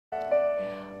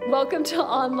Welcome to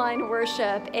online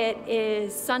worship. It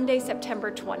is Sunday,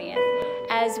 September 20th.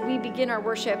 As we begin our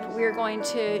worship, we're going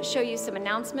to show you some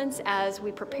announcements as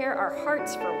we prepare our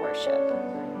hearts for worship.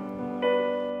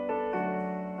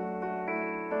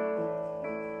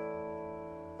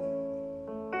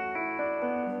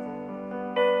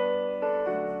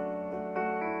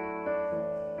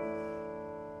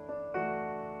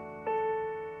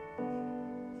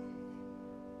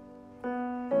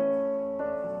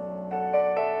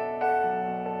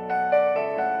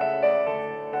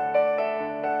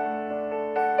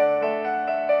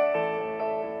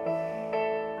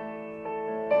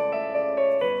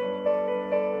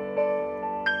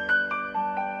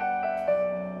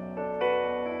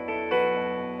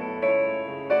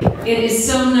 It is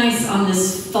so nice on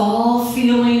this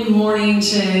fall-feeling morning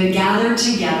to gather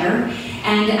together.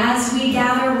 And as we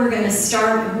gather, we're going to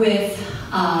start with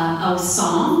a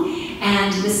song.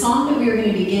 And the song that we are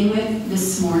going to begin with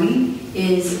this morning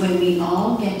is When We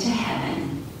All Get to Heaven.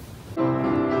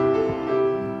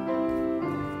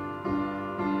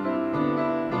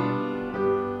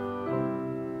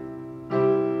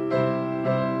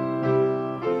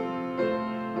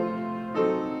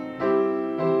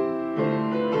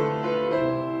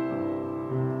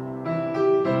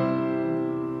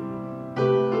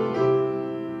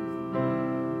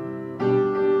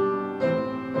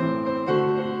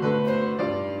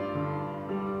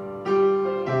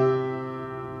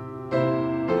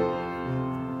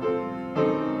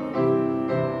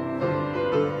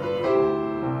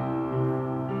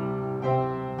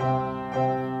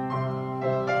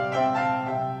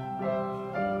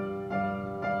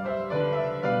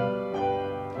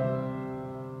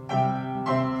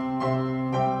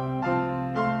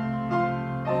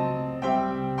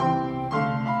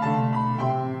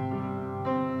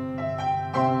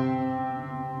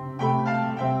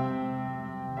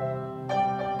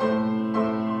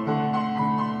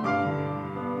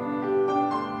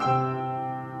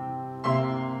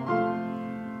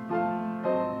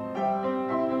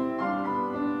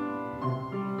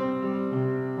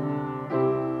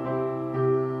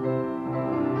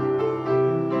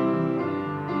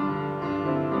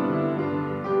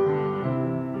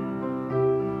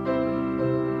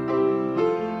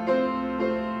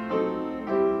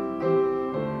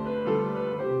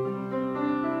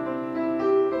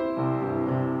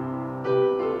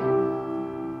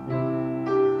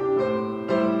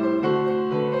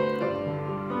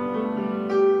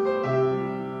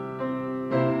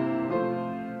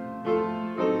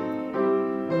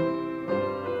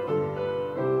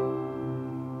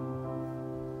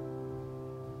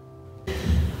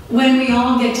 When we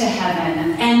all get to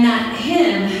heaven, and that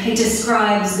hymn, it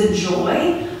describes the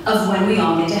joy of when we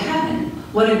all get to heaven.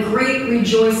 What a great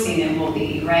rejoicing it will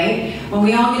be, right? When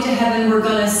we all get to heaven, we're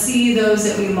going to see those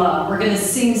that we love. We're going to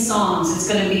sing songs. It's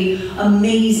going to be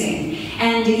amazing.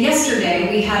 And yesterday,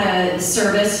 we had a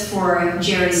service for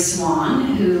Jerry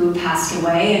Swan, who passed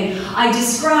away, and I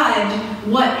described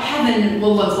what heaven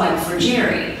will look like for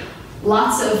Jerry.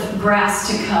 Lots of grass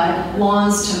to cut,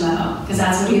 lawns to mow, because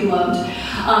that's what he loved.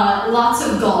 Lots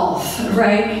of golf,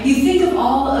 right? You think of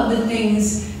all of the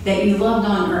things that you loved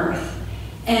on earth,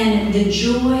 and the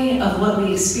joy of what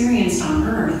we experienced on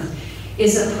earth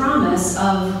is a promise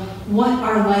of what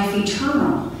our life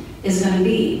eternal is going to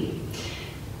be.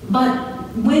 But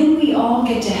when we all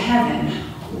get to heaven,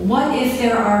 what if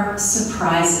there are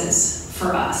surprises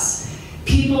for us?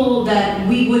 People that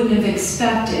we wouldn't have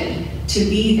expected to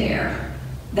be there,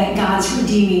 that God's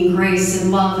redeeming grace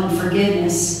and love and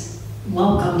forgiveness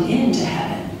welcomed into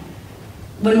heaven.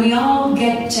 When we all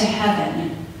get to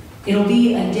heaven, it'll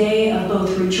be a day of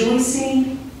both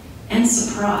rejoicing and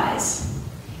surprise.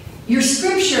 Your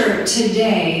scripture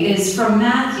today is from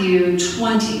Matthew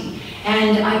 20,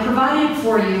 and I provided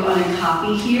for you on a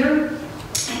copy here.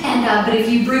 But if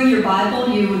you bring your Bible,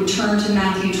 you would turn to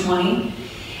Matthew 20.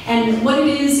 And what it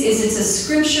is it's a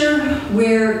scripture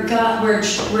where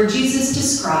Jesus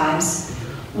describes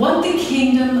what the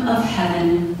kingdom of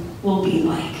heaven will be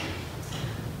like.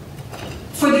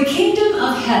 For the kingdom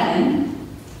of heaven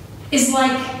is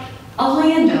like a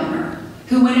landowner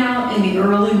who went out in the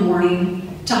early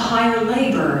morning to hire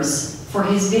laborers for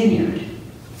his vineyard.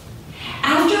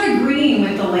 After agreeing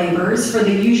with the laborers for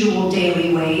the usual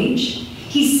daily wage,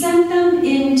 he sent them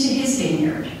into his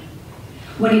vineyard.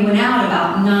 When he went out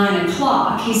about 9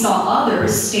 o'clock, he saw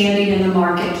others standing in the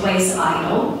marketplace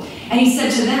idle, and he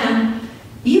said to them,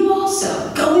 "You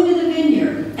also go into the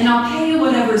vineyard, and I'll pay you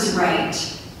whatever's right."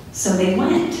 So they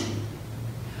went.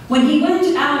 When he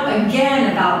went out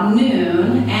again about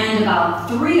noon and about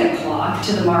 3 o'clock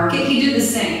to the market, he did the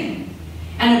same.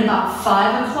 And at about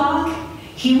 5 o'clock,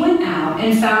 he went out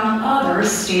and found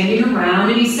others standing around,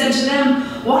 and he said to them,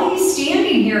 "Why are you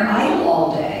standing here idle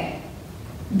all day?"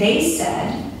 They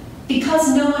said,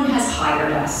 "Because no one has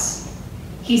hired us."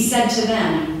 He said to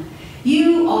them,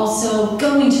 "You also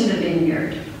go into the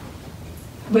vineyard."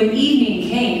 When evening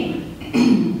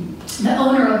came, the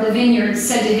owner of the vineyard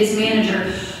said to his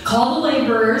manager, "Call the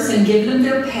laborers and give them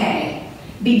their pay,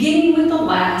 beginning with the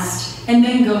last and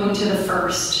then going to the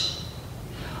first."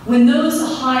 When those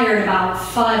hired about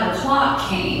 5 o'clock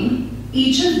came,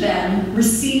 each of them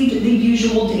received the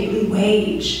usual daily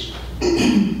wage.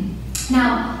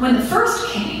 Now, when the first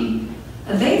came,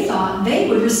 they thought they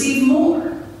would receive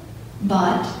more,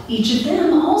 but each of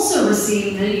them also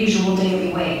received the usual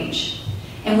daily wage.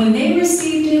 And when they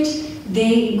received it,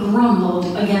 they grumbled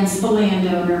against the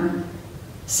landowner,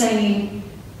 saying,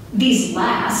 "These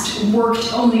last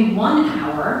worked only 1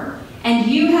 hour, and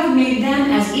you have made them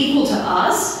as equal to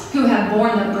us, who have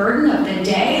borne the burden of the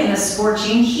day and the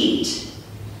scorching heat."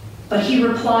 But he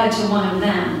replied to one of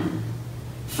them,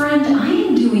 "Friend, I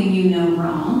am doing you no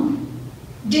wrong.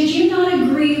 Did you not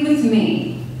agree with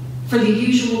me for the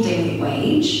usual daily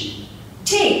wage?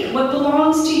 Take what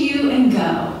belongs to you and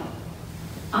go.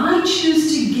 I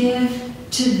choose to give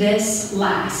to this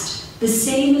last the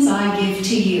same as I give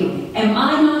to you. Am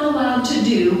I not allowed to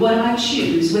do what I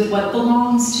choose with what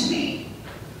belongs to me?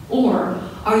 Or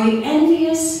are you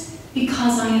envious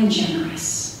because I am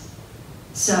generous?"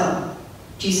 So,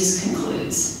 Jesus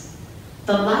concludes,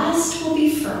 "The last will be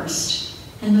first,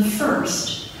 and the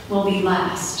first will be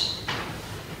last."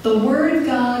 The word of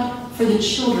God for the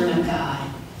children of God.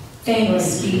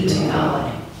 Thanks be to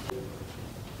God.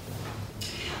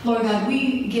 Lord God,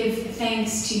 we give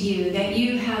thanks to you that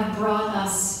you have brought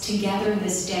us together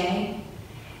this day,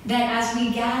 that as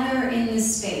we gather in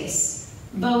this space,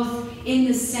 both in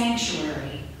the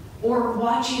sanctuary or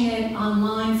watching it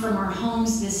online from our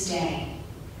homes this day,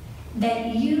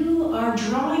 that you are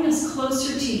drawing us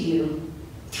closer to you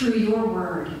through your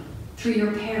word, through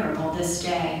your parable this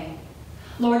day.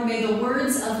 Lord, may the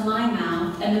words of my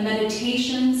mouth and the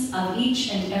meditations of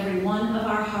each and every one of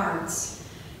our hearts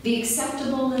be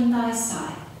acceptable in thy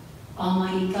sight,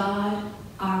 Almighty God,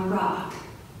 our rock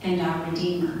and our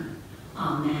Redeemer.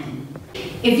 Amen.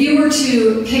 If you were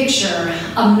to picture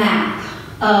a map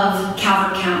of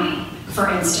Calvert County,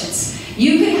 for instance,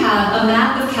 you could have a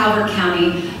map of Calvert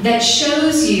County that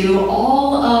shows you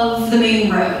all of the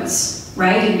main roads,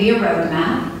 right? It'd be a road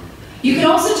map. You could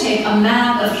also take a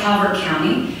map of Calvert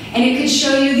County and it could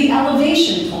show you the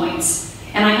elevation points.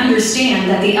 And I understand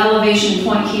that the elevation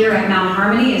point here at Mount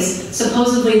Harmony is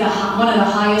supposedly one of the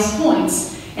highest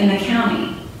points in the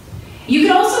county. You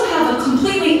could also have a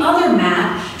completely other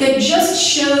map that just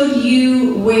showed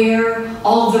you where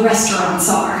all of the restaurants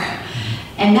are.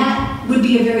 And that would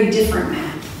be a very different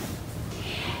map.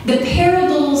 The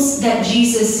parables that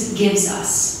Jesus gives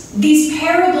us, these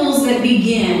parables that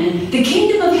begin, the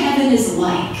kingdom of heaven is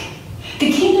like,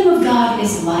 the kingdom of God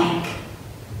is like.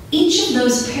 Each of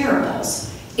those parables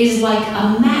is like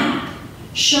a map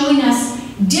showing us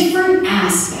different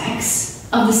aspects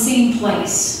of the same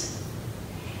place.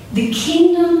 The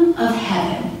kingdom of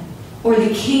heaven or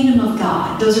the kingdom of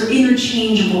God, those are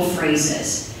interchangeable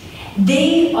phrases.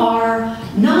 They are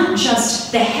not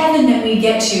just the heaven that we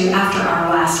get to after our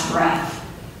last breath,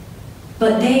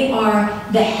 but they are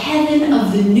the heaven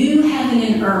of the new heaven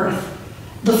and earth,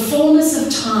 the fullness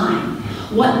of time,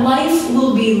 what life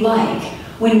will be like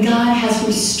when God has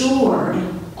restored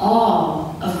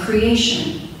all of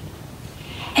creation.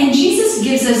 And Jesus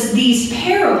gives us these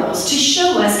parables to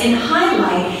show us and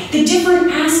highlight the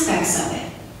different aspects of it.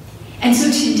 And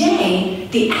so today,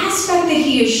 the aspect that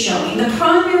he is showing, the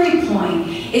primary point,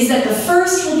 is that the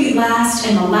first will be last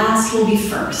and the last will be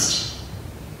first.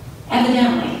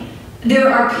 Evidently,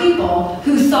 there are people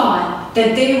who thought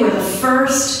that they were the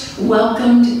first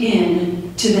welcomed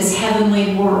in to this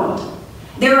heavenly world.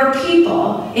 There are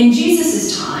people in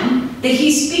Jesus' time that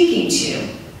he's speaking to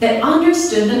that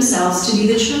understood themselves to be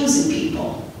the chosen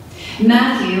people.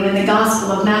 Matthew, in the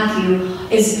Gospel of Matthew,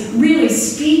 is really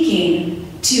speaking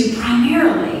to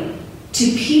primarily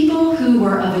to people who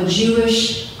were of a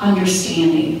Jewish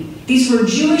understanding. These were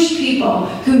Jewish people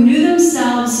who knew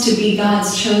themselves to be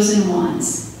God's chosen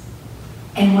ones.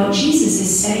 And what Jesus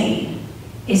is saying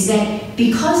is that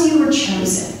because you were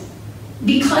chosen,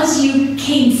 because you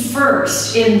came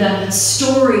first in the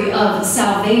story of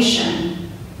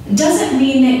salvation, doesn't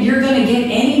mean that you're going to get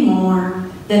any more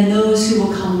than those who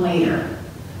will come later.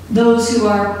 Those who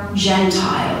are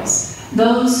Gentiles,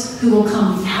 those who will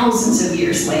come thousands of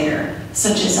years later,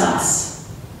 such as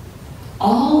us.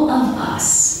 All of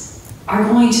us are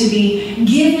going to be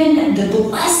given the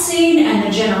blessing and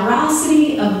the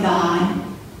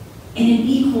in an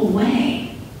equal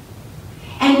way.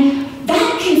 And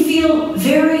that can feel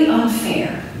very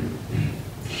unfair.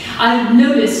 I've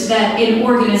noticed that in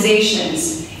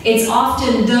organizations, it's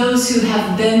often those who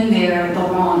have been there the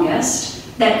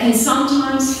longest that can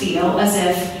sometimes feel as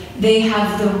if they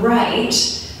have the right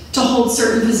to hold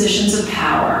certain positions of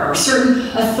power or certain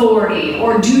authority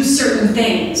or do certain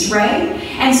things, right?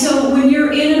 And so when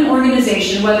you're in an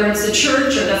organization, whether it's the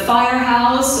church or the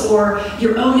firehouse or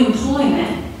your own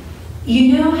employment,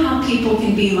 you know how people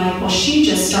can be like, well, she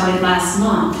just started last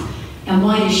month, and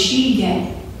why does she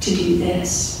get to do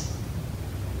this?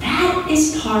 That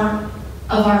is part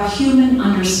of our human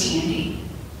understanding.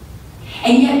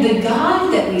 And yet the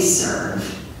God that we serve,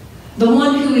 the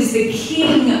one who is the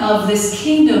king of this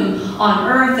kingdom on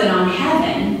earth and on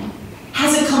heaven,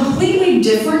 has a completely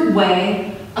different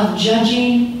way of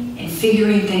judging and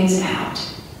figuring things out.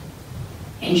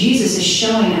 And Jesus is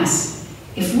showing us,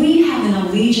 if we have an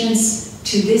allegiance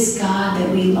to this God that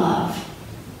we love,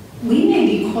 we may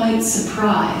be quite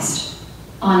surprised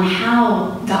on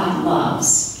how God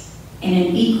loves in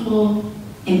an equal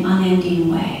and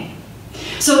unending way.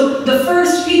 So the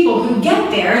first people who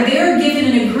get there, they're given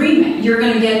an agreement. You're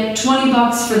going to get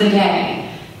 $20 for the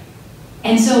day.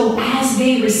 And so as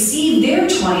they receive their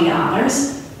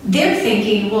 $20, they're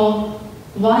thinking, well,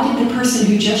 why did the person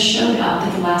who just showed up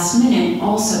at the last minute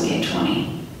also get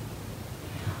 20?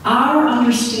 Our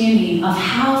understanding of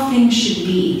how things should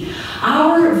be,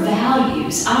 our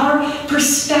values, our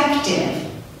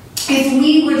perspective, if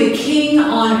we were the king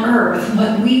on earth,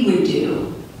 what we would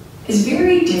do is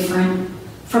very different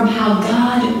from how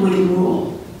God would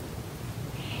rule.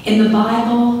 In the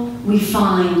Bible, we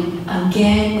find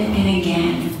again and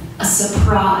again a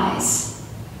surprise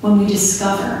when we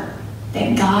discover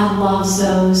that God loves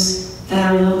those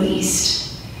that are the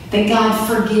least, that God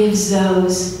forgives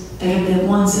those that are the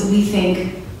ones that we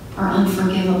think are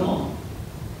unforgivable.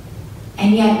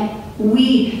 And yet,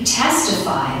 we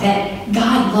testify that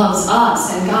God loves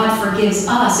us and God forgives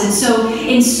us. And so,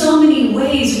 in so many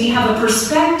ways, we have a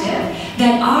perspective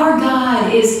that our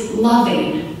God is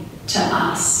loving to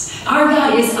us. Our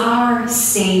God is our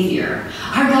Savior.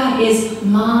 Our God is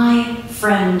my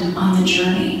friend on the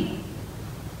journey.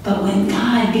 But when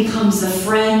God becomes the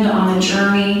friend on the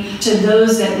journey to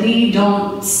those that we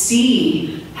don't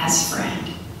see as friend,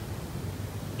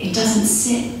 it doesn't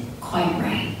sit quite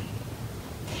right.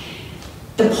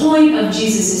 The point of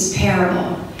Jesus'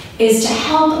 parable is to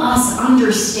help us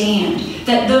understand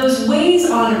that those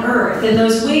ways on earth and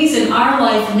those ways in our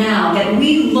life now that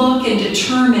we look and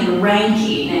determine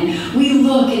ranking and we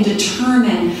look and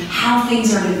determine how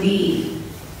things are to be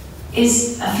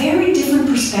is a very different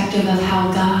perspective of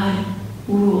how God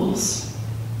rules.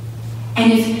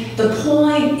 And if the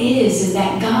point is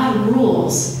that God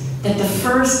rules that the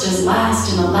first is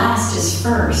last and the last is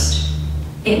first,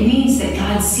 it means that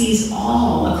God sees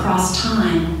all across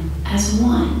time as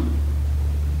one.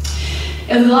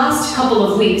 In the last couple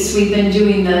of weeks, we've been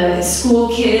doing the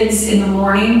school kids in the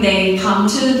morning. They come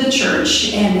to the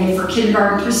church, and they for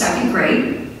kindergarten through second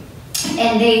grade,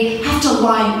 and they have to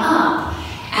line up.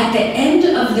 At the end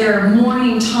of their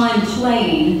morning time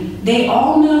playing, they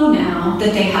all know now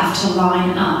that they have to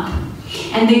line up.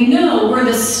 And they know where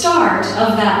the start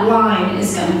of that line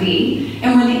is going to be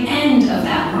and where the end of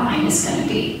that line is going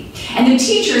to be. And the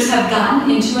teachers have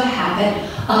gotten into a habit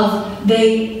of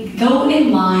they go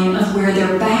in line of where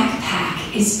their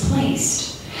backpack is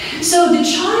placed. So the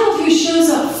child who shows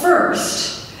up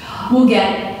first will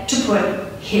get to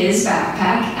put his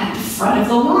backpack at the front of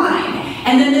the line.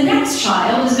 And then the next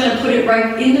child is going to put it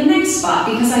right in the next spot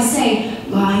because I say,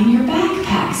 line your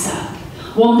backpacks up.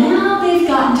 Well, now they've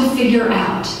gotten to figure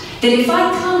out that if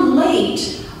I come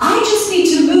late, I just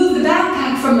need to move the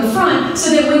backpack from the front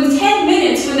so that when 10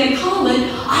 minutes, when they call it,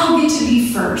 I'll get to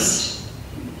be first.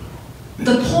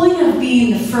 The point of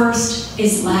being the first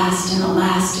is last and the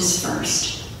last is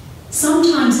first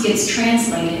sometimes gets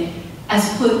translated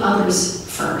as put others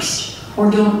first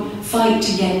or don't fight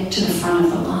to get to the front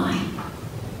of the line.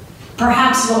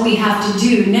 Perhaps what we have to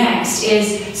do next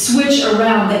is switch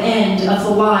around the end of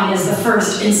the line as the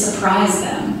first and surprise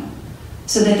them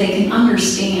so that they can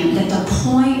understand that the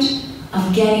point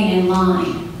of getting in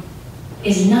line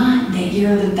is not that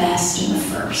you're the best and the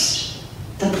first.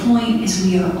 The point is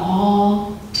we are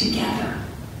all together.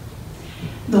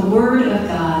 The Word of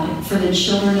God for the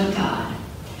children of God.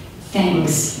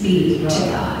 Thanks be to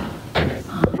God.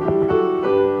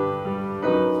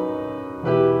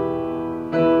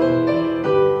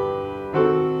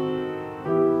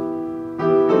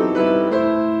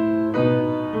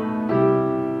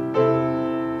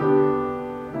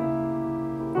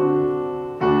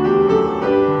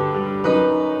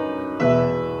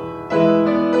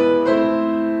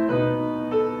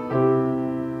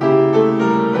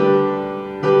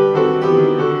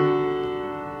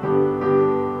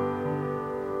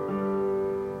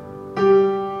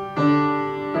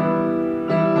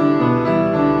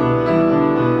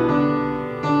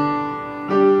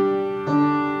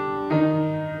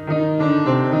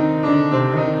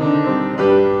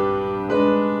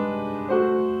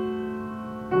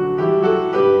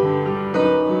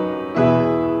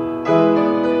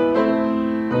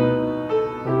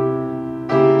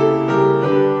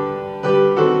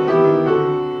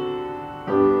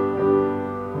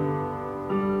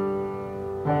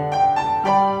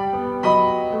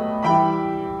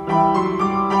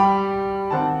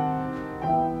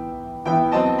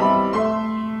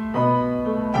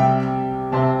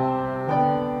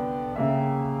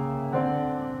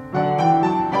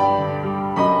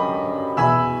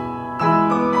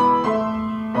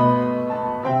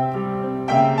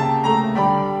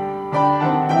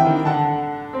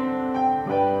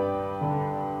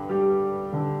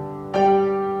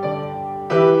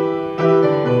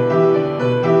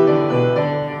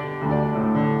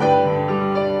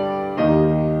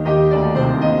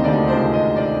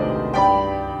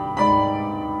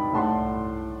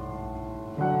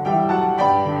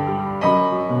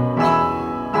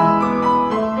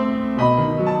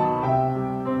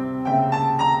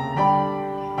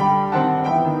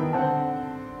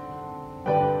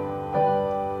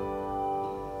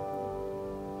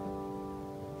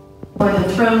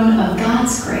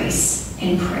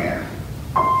 in prayer.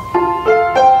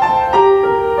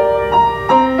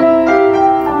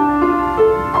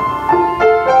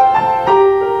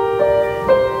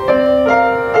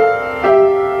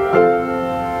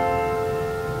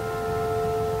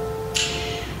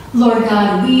 Lord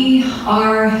God, we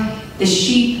are the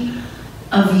sheep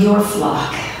of your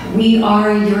flock. We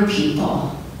are your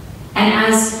people.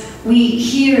 And as we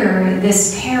hear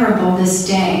this parable this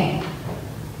day,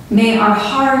 may our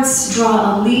hearts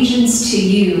draw allegiance to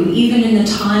you, even in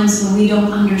the times when we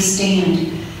don't understand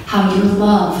how your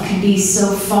love can be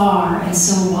so far and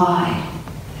so wide.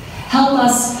 Help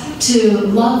us to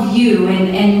love you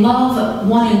and love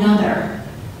one another,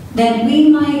 that we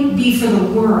might be for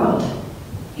the world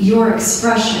your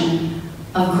expression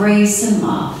of grace and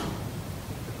love.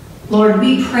 Lord,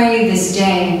 we pray this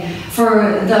day for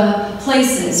the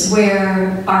places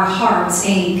where our hearts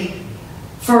ache,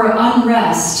 for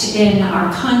unrest in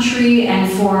our country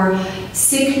and for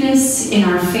sickness in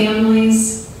our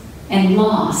families and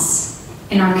loss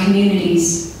in our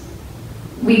communities.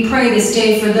 We pray this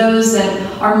day for those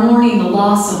that are mourning the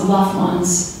loss of loved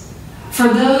ones, for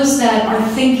those that are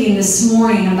thinking this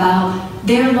morning about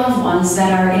their loved ones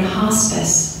that are in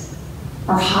hospice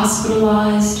or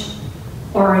hospitalized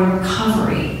or in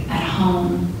recovery at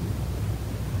home.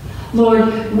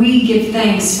 Lord, we give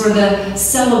thanks for the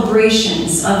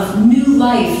celebrations of new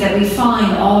life that we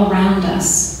find all around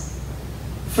us,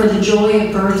 for the joy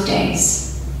of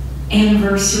birthdays,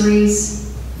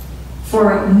 anniversaries,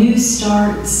 for new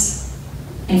starts,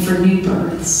 and for new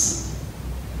births.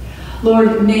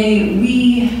 Lord, may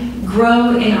we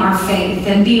grow in our faith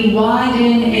and be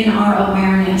widened in our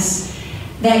awareness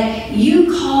that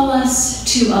you call us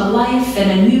to a life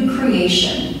and a new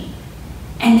creation,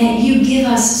 and that you give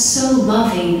us so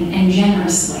loving and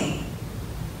generously.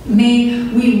 May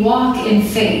we walk in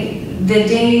faith the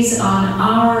days on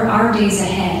our days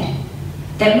ahead,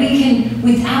 that we can,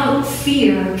 without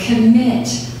fear,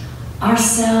 commit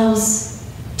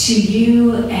ourselves to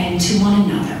you and to one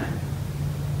another.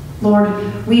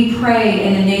 Lord, we pray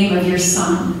in the name of your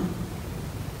Son,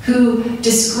 who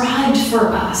described for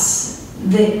us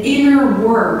the inner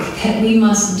work that we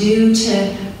must do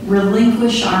to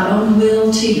relinquish our own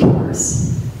will to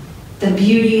yours, the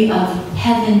beauty of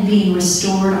heaven being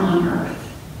restored on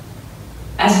earth.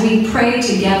 As we pray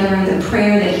together the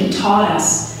prayer that he taught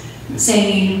us,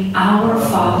 saying, Our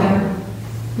Father,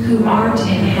 who art in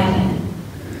heaven,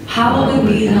 hallowed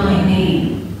be thy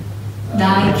name.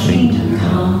 Thy kingdom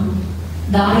come,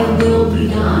 thy will be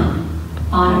done,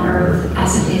 on earth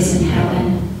as it is in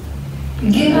heaven.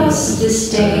 Give us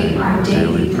this day our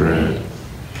daily bread,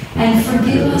 and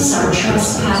forgive us our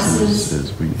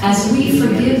trespasses, as we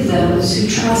forgive those who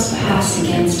trespass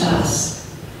against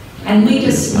us. And lead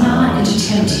us not into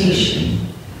temptation,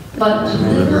 but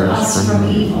deliver us from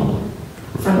evil.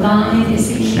 For thine is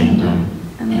the kingdom,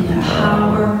 and the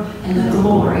power, and the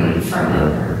glory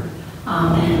forever.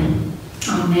 Amen.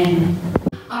 Amen.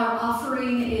 Our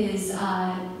offering is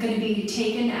going to be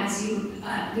taken as you,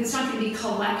 it's not going to be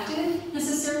collected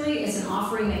necessarily. It's an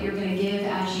offering that you're going to give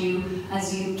as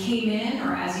you came in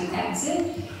or as you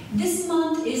exit. This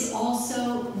month is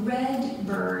also Red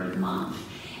Bird Month.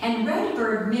 And Red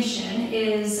Bird Mission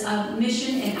is a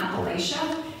mission in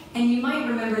Appalachia. And you might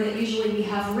remember that usually we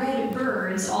have red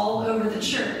birds all over the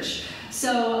church.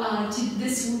 So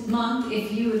this month,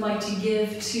 if you would like to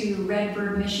give to Red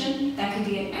Bird Mission, that could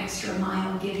be an extra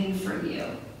mile giving for you.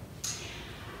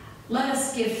 Let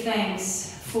us give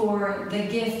thanks for the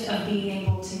gift of being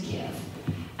able to give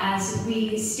as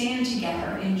we stand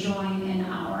together and join in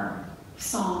our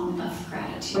song of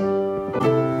gratitude.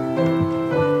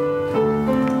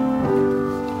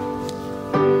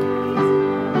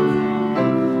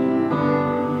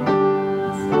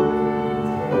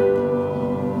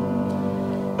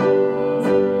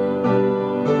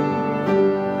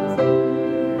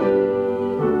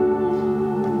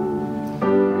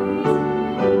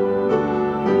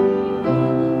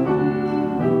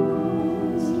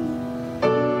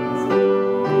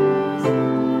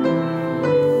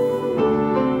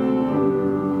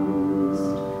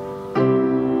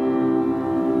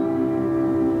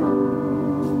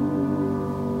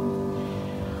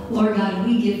 Lord God,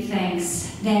 we give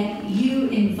thanks that you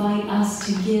invite us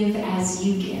to give as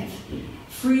you give,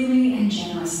 freely and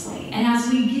generously. And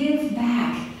as we give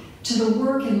back to the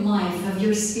work and life of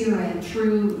your Spirit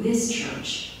through this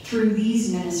church, through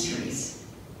these ministries,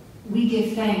 we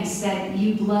give thanks that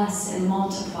you bless and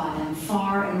multiply them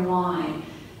far and wide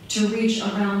to reach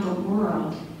around the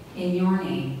world in your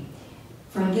name.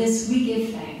 For this we give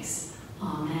thanks.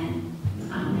 Amen.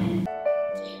 Amen.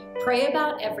 Pray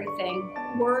about everything,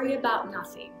 worry about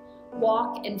nothing.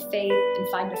 walk in faith and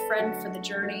find a friend for the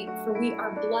journey, for we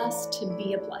are blessed to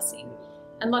be a blessing.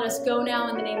 And let us go now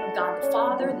in the name of God the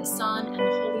Father, the Son, and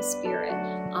the Holy Spirit.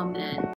 Amen.